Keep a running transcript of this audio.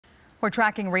We're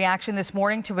tracking reaction this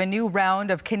morning to a new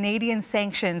round of Canadian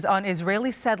sanctions on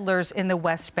Israeli settlers in the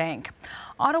West Bank.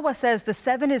 Ottawa says the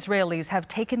 7 Israelis have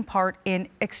taken part in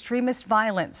extremist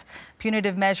violence.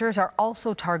 Punitive measures are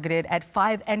also targeted at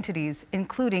 5 entities,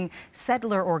 including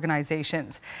settler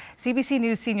organizations. CBC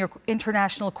News senior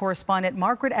international correspondent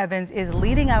Margaret Evans is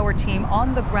leading our team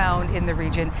on the ground in the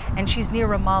region, and she's near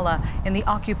Ramallah in the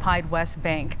occupied West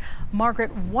Bank.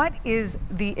 Margaret, what is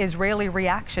the Israeli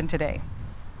reaction today?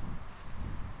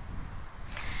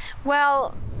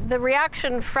 Well, the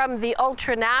reaction from the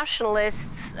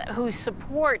ultra-nationalists who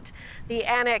support the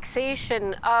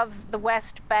annexation of the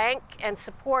West Bank and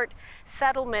support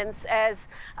settlements as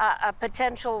a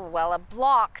potential, a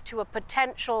block to a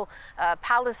potential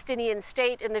Palestinian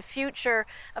state in the future,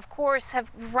 of course,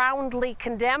 have roundly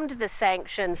condemned the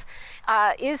sanctions.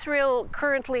 Israel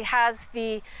currently has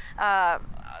the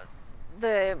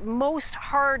most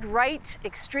hard right,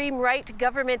 extreme right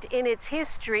government in its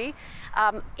history.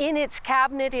 In its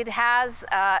cabinet, it has,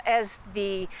 as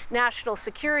the national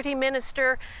security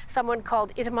minister, someone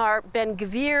called Itamar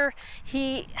Ben-Gvir.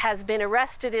 He has been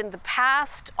arrested in the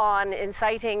past on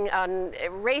inciting on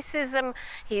racism.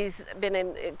 He's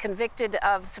been convicted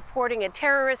of supporting a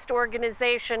terrorist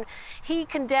organization. He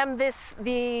condemned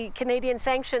the Canadian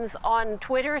sanctions on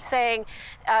Twitter, saying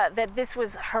that this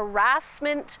was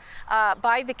harassment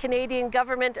by the Canadian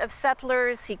government of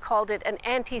settlers. He called it an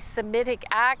anti-Semitic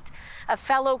act. A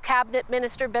fellow cabinet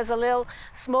minister, Bezalel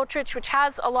Smotrich, which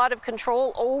has a lot of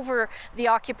control over the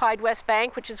occupied West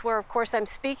Bank, which is where, of course, I'm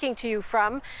speaking to you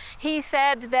from, he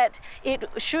said that it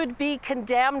should be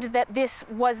condemned, that this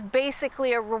was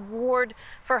basically a reward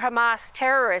for Hamas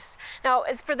terrorists. Now,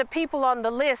 as for the people on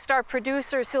the list, our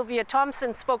producer, Sylvia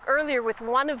Thompson, spoke earlier with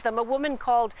one of them, a woman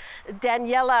called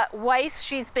Daniela Weiss.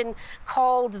 She's been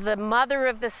called the mother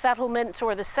of the settlement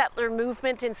or the settler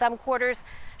movement in some quarters.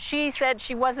 She said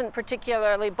she wasn't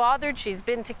particularly bothered. She's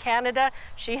been to Canada.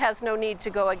 She has no need to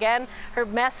go again. Her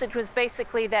message was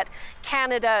basically that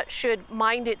Canada should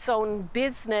mind its own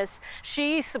business.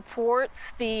 She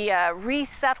supports the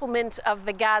resettlement of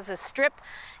the Gaza Strip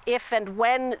if and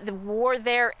when the war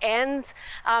there ends.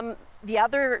 The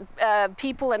other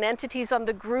people and entities on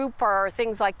the group are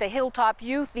things like the Hilltop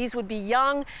Youth. These would be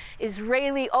young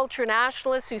Israeli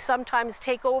ultranationalists who sometimes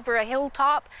take over a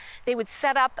hilltop. They would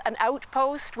set up an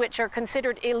outpost, which are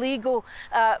considered illegal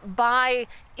by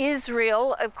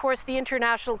Israel. Of course, the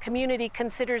international community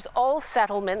considers all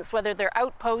settlements, whether they're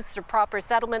outposts or proper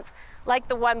settlements, like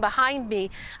the one behind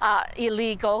me,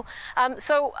 illegal.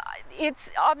 So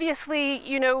it's obviously,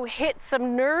 hit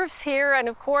some nerves here. And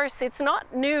of course, it's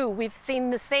not new. We've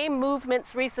seen the same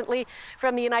movements recently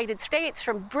from the United States,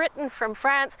 from Britain, from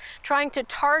France, trying to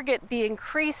target the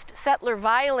increased settler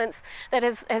violence that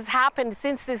has happened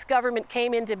since this government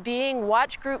came into being.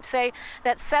 Watch groups say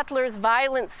that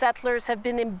violent settlers have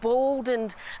been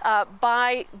emboldened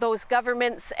by those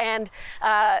governments, and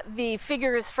the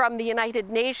figures from the United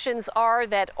Nations are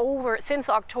that since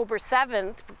October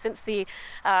 7th, since the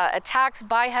attacks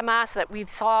by Hamas that we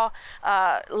saw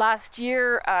last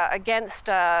year against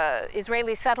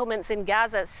Israeli settlements in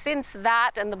Gaza, since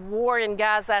that and the war in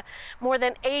Gaza, more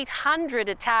than 800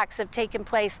 attacks have taken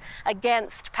place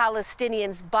against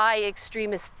Palestinians by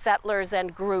extremist settlers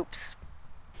and groups.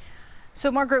 So,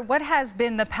 Margaret, what has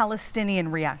been the Palestinian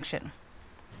reaction?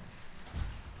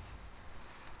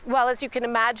 Well, as you can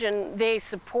imagine, they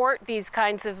support these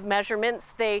kinds of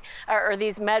measurements, or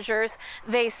these measures.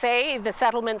 They say the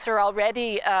settlements are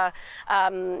already, a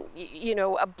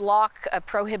block, a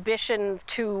prohibition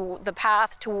to the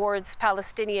path towards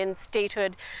Palestinian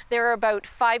statehood. There are about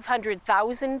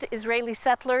 500,000 Israeli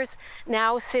settlers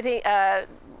now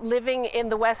living in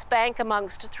the West Bank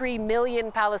amongst 3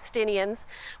 million Palestinians.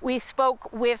 We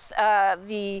spoke with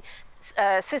the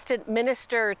Assistant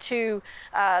Minister to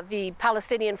the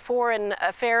Palestinian Foreign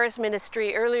Affairs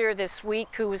Ministry earlier this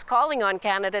week, who was calling on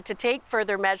Canada to take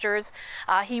further measures.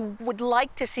 He would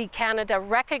like to see Canada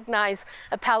recognize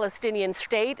a Palestinian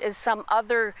state, as some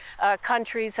other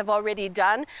countries have already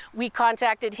done. We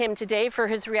contacted him today for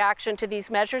his reaction to these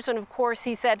measures, and of course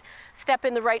he said step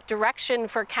in the right direction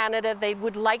for Canada. They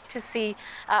would like to see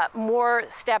more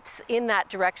steps in that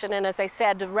direction, and as I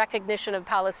said, the recognition of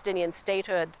Palestinian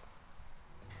statehood.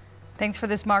 Thanks for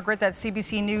this, Margaret. That's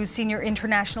CBC News senior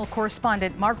international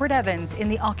correspondent Margaret Evans in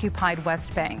the occupied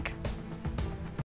West Bank.